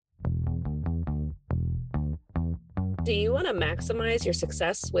Do you want to maximize your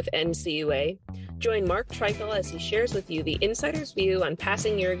success with NCUA? Join Mark Treichel as he shares with you the insider's view on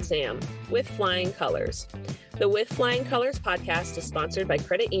passing your exam with flying colors. The With Flying Colors podcast is sponsored by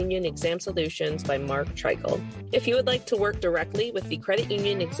Credit Union Exam Solutions by Mark Treichel. If you would like to work directly with the Credit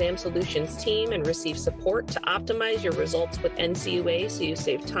Union Exam Solutions team and receive support to optimize your results with NCUA so you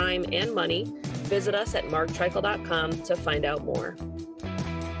save time and money, visit us at marktreichel.com to find out more.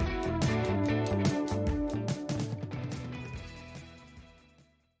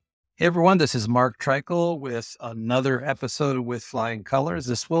 Hey everyone, this is Mark Treichel with another episode with Flying Colors.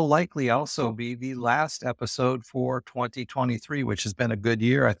 This will likely also be the last episode for 2023, which has been a good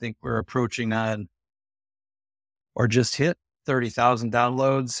year. I think we're approaching on or just hit 30,000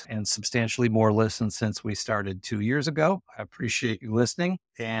 downloads and substantially more listens since we started 2 years ago. I appreciate you listening.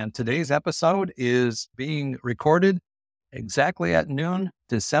 And today's episode is being recorded exactly at noon,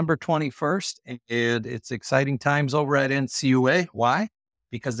 December 21st. And it's exciting times over at NCUA. Why?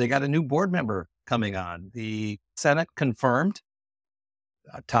 Because they got a new board member coming on. The Senate confirmed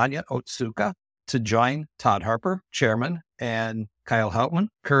Tanya Otsuka to join Todd Harper, chairman, and Kyle Houtman,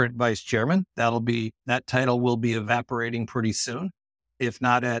 current vice chairman. That title will be evaporating pretty soon. If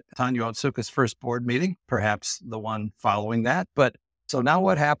not at Tanya Otsuka's first board meeting, perhaps the one following that. But so now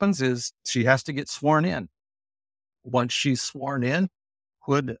what happens is she has to get sworn in. Once she's sworn in,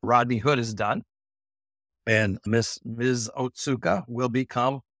 Rodney Hood is done. And Ms. Otsuka will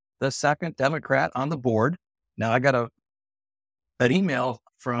become the second Democrat on the board. Now, I got an email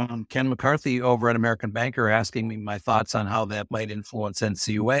from Ken McCarthy over at American Banker asking me my thoughts on how that might influence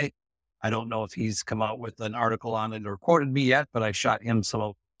NCUA. I don't know if he's come out with an article on it or quoted me yet, but I shot him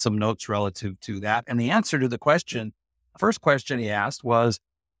some notes relative to that. And the answer to the first question he asked was,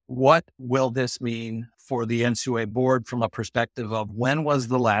 what will this mean for the NCUA board from a perspective of when was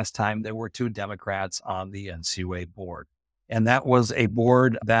the last time there were two Democrats on the NCUA board? And that was a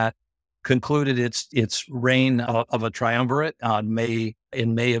board that concluded its reign of a triumvirate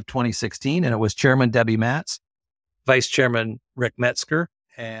in May of 2016. And it was Chairman Debbie Matz, Vice Chairman Rick Metzger,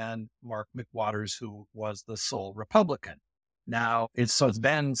 and Mark McWaters, who was the sole Republican. Now, it's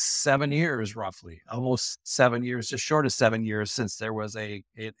been 7 years, roughly, almost 7 years, just short of 7 years since there was an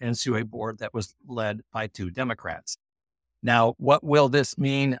NCUA board that was led by two Democrats. Now, what will this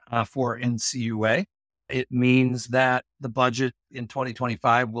mean for NCUA? It means that the budget in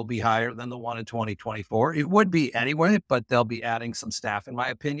 2025 will be higher than the one in 2024. It would be anyway, but they'll be adding some staff, in my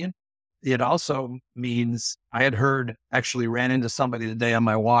opinion. It also means actually ran into somebody today on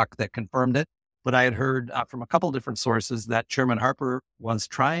my walk that confirmed it. But I had heard from a couple of different sources that Chairman Harper was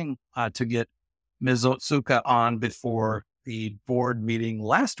trying to get Ms. Otsuka on before the board meeting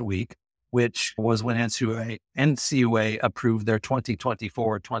last week, which was when NCUA approved their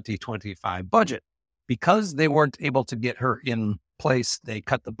 2024-2025 budget. Because they weren't able to get her in place, they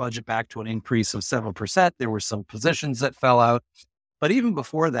cut the budget back to an increase of 7%. There were some positions that fell out. But even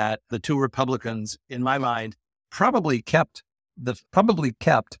before that, the two Republicans, in my mind, probably kept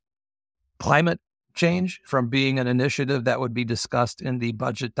climate change from being an initiative that would be discussed in the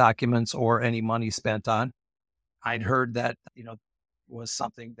budget documents or any money spent on. I'd heard that, was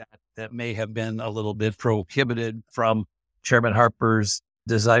something that may have been a little bit prohibited from Chairman Harper's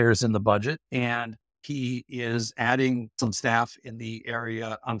desires in the budget. And he is adding some staff in the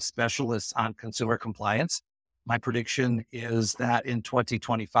area of specialists on consumer compliance. My prediction is that in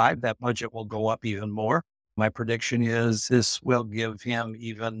 2025, that budget will go up even more. My prediction is this will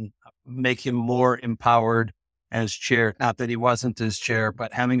make him more empowered as chair. Not that he wasn't as chair,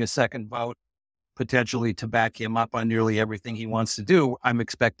 but having a second vote potentially to back him up on nearly everything he wants to do. I'm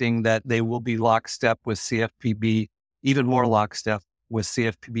expecting that they will be lockstep with CFPB, even more lockstep with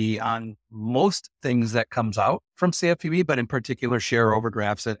CFPB on most things that comes out from CFPB, but in particular share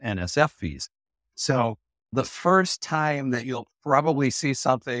overdrafts and NSF fees. So the first time that you'll probably see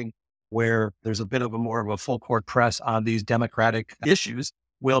something where there's a bit of more of a full court press on these Democratic issues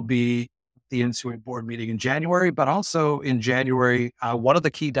will be the NCUA board meeting in January, but also in January, one of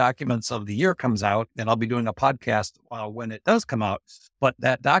the key documents of the year comes out, and I'll be doing a podcast when it does come out. But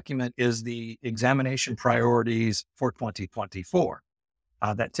that document is the examination priorities for 2024.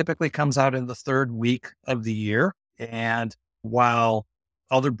 That typically comes out in the third week of the year. And while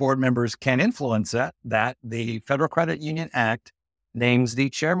other board members can influence that the Federal Credit Union Act names the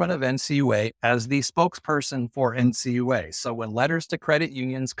chairman of NCUA as the spokesperson for NCUA. So when letters to credit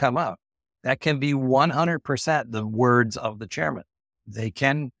unions come up, that can be 100% the words of the chairman. They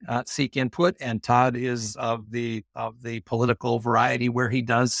can seek input, and Todd is of the political variety where he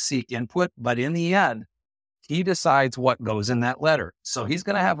does seek input. But in the end, he decides what goes in that letter. So he's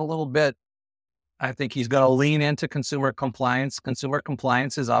going to have a little bit I think he's going to lean into consumer compliance. Consumer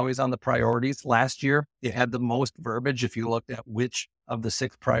compliance is always on the priorities. Last year, it had the most verbiage. If you looked at which of the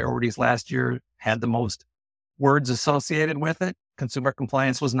 6 priorities last year had the most words associated with it, consumer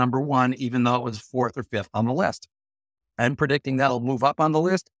compliance was number 1, even though it was 4th or 5th on the list. I'm predicting that'll move up on the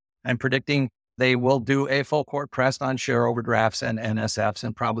list. I'm predicting they will do a full court press on share overdrafts and NSFs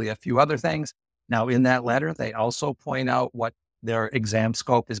and probably a few other things. Now, in that letter, they also point out what their exam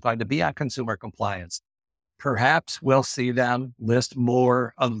scope is going to be on consumer compliance. Perhaps we'll see them list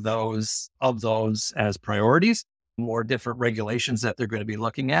more of those as priorities, more different regulations that they're going to be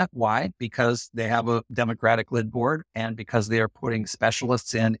looking at. Why? Because they have a Democratic led board and because they are putting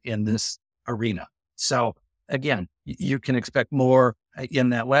specialists in this arena. So again, you can expect more in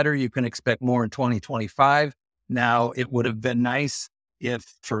that letter. You can expect more in 2025. Now, it would have been nice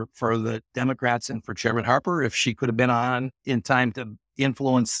if for the Democrats and for Chairman Harper, if she could have been on in time to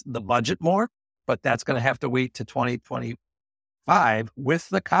influence the budget more, but that's going to have to wait to 2025 with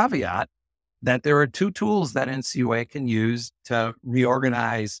the caveat that there are 2 tools that NCUA can use to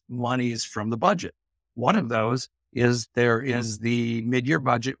reorganize monies from the budget. One of those is there is the mid-year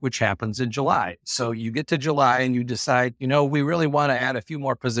budget, which happens in July. So you get to July and you decide, we really want to add a few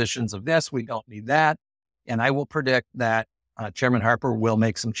more positions of this. We don't need that. And I will predict that Chairman Harper will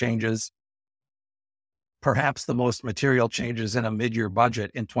make some changes, perhaps the most material changes in a mid-year budget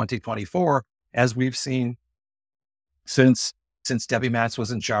in 2024, as we've seen since Debbie Matz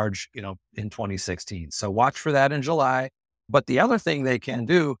was in charge, in 2016. So watch for that in July. But the other thing they can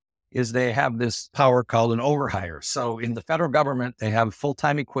do is they have this power called an overhire. So in the federal government, they have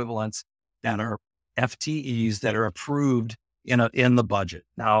full-time equivalents that are FTEs that are approved in the budget.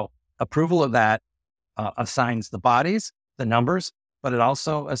 Now, approval of that assigns the bodies, the numbers, but it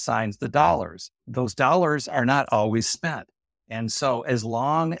also assigns the dollars. Those dollars are not always spent. And so as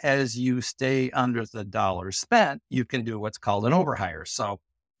long as you stay under the dollars spent, you can do what's called an overhire. So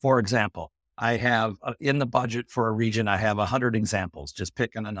for example, I have in the budget for a region, I have 100 examples, just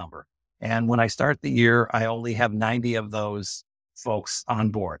picking a number. And when I start the year, I only have 90 of those folks on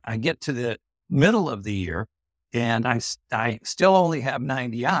board. I get to the middle of the year and I still only have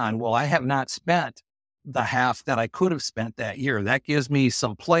 90 on. Well, I have not spent the half that I could have spent that year. That gives me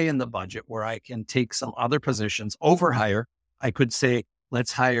some play in the budget where I can take some other positions, overhire. I could say,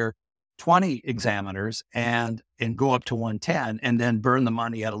 let's hire 20 examiners and go up to 110 and then burn the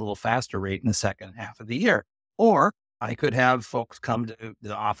money at a little faster rate in the second half of the year. Or I could have folks come to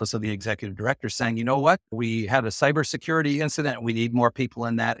the office of the executive director saying, you know what, we had a cybersecurity incident. We need more people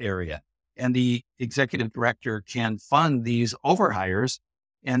in that area. And the executive director can fund these overhires.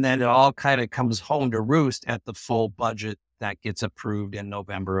 And then it all kind of comes home to roost at the full budget that gets approved in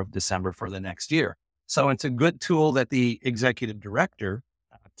November or December for the next year. So it's a good tool that the executive director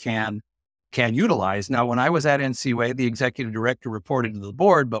can utilize. Now, when I was at NCUA, the executive director reported to the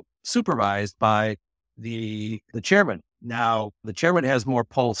board, but supervised by the chairman. Now, the chairman has more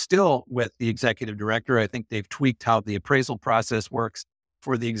pull still with the executive director. I think they've tweaked how the appraisal process works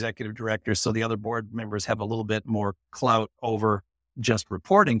for the executive director. So the other board members have a little bit more clout over just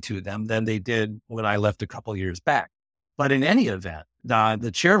reporting to them than they did when I left a couple years back. But in any event,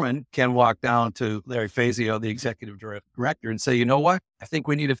 the chairman can walk down to Larry Fazio, the executive director, and say, you know what? I think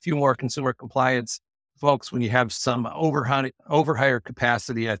we need a few more consumer compliance folks. When you have some overhire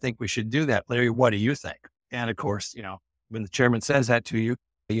capacity, I think we should do that. Larry, what do you think? And of course, when the chairman says that to you,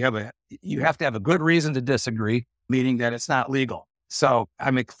 you have to have a good reason to disagree, meaning that it's not legal. So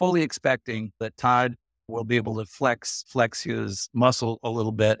I'm fully expecting that Todd will be able to flex his muscle a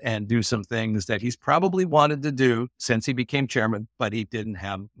little bit and do some things that he's probably wanted to do since he became chairman, but he didn't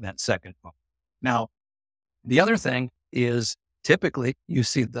have that second vote. Now, the other thing is typically you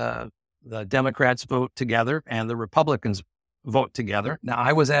see the Democrats vote together and the Republicans vote together. Now,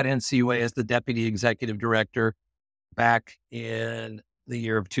 I was at NCUA as the deputy executive director back in the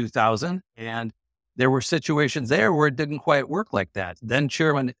year of 2000, and there were situations there where it didn't quite work like that. Then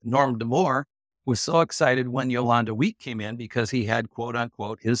Chairman Norm DeMoore was so excited when Yolanda Wheat came in because he had, quote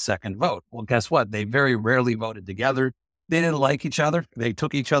unquote, his second vote. Well, guess what? They very rarely voted together. They didn't like each other. They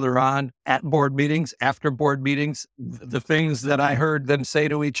took each other on at board meetings, after board meetings. The things that I heard them say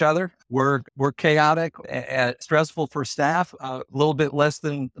to each other were chaotic, stressful for staff, a little bit less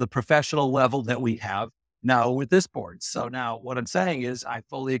than the professional level that we have now with this board. So now what I'm saying is I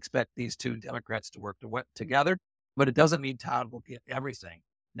fully expect these two Democrats to work together, but it doesn't mean Todd will get everything.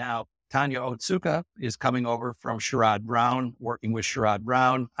 Now, Tanya Otsuka is coming over from Sherrod Brown, working with Sherrod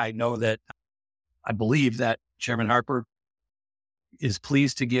Brown. I believe that Chairman Harper is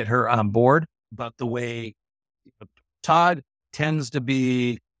pleased to get her on board, but the way Todd tends to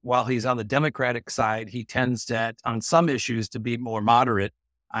be while he's on the Democratic side, he tends to, on some issues, to be more moderate.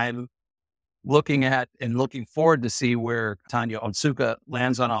 I'm looking at and looking forward to see where Tanya Otsuka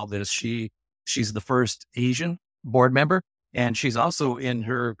lands on all this. She's the first Asian board member, and she's also in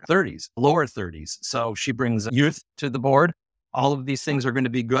her 30s, lower 30s. So she brings youth to the board. All of these things are going to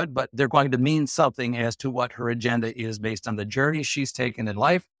be good, but they're going to mean something as to what her agenda is based on the journey she's taken in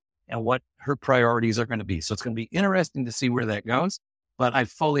life and what her priorities are going to be. So it's going to be interesting to see where that goes. But I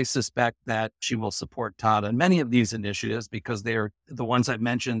fully suspect that she will support Todd on many of these initiatives because they're the ones I've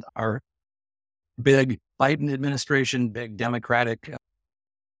mentioned are big Biden administration, big Democrats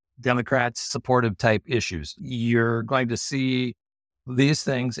supportive type issues. You're going to see these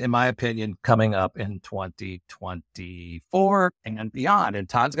things, in my opinion, coming up in 2024 and beyond. And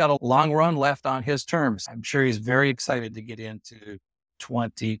Todd's got a long run left on his terms. I'm sure he's very excited to get into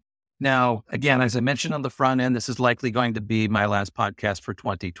 20. Now, again, as I mentioned on the front end, this is likely going to be my last podcast for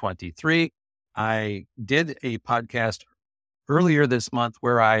 2023. I did a podcast earlier this month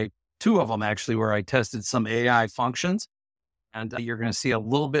two of them actually, where I tested some AI functions. And you're going to see a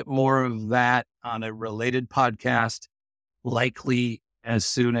little bit more of that on a related podcast, likely as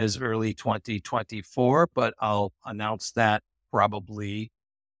soon as early 2024, but I'll announce that probably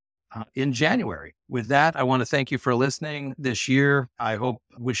in January. With that, I want to thank you for listening this year.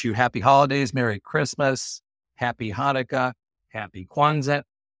 Wish you happy holidays, Merry Christmas, Happy Hanukkah, Happy Kwanzaa,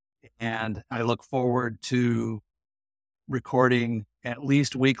 and I look forward to recording at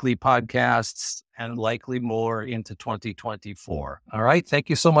least weekly podcasts and likely more into 2024. All right. Thank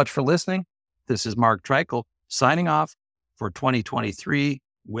you so much for listening. This is Mark Treichel signing off for 2023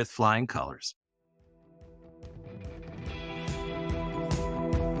 with flying colors.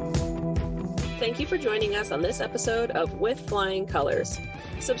 Thank you for joining us on this episode of With Flying Colors.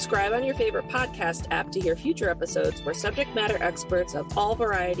 Subscribe on your favorite podcast app to hear future episodes where subject matter experts of all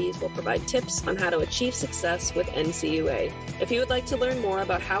varieties will provide tips on how to achieve success with NCUA. If you would like to learn more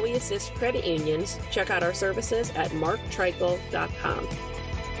about how we assist credit unions, check out our services at marktreichel.com.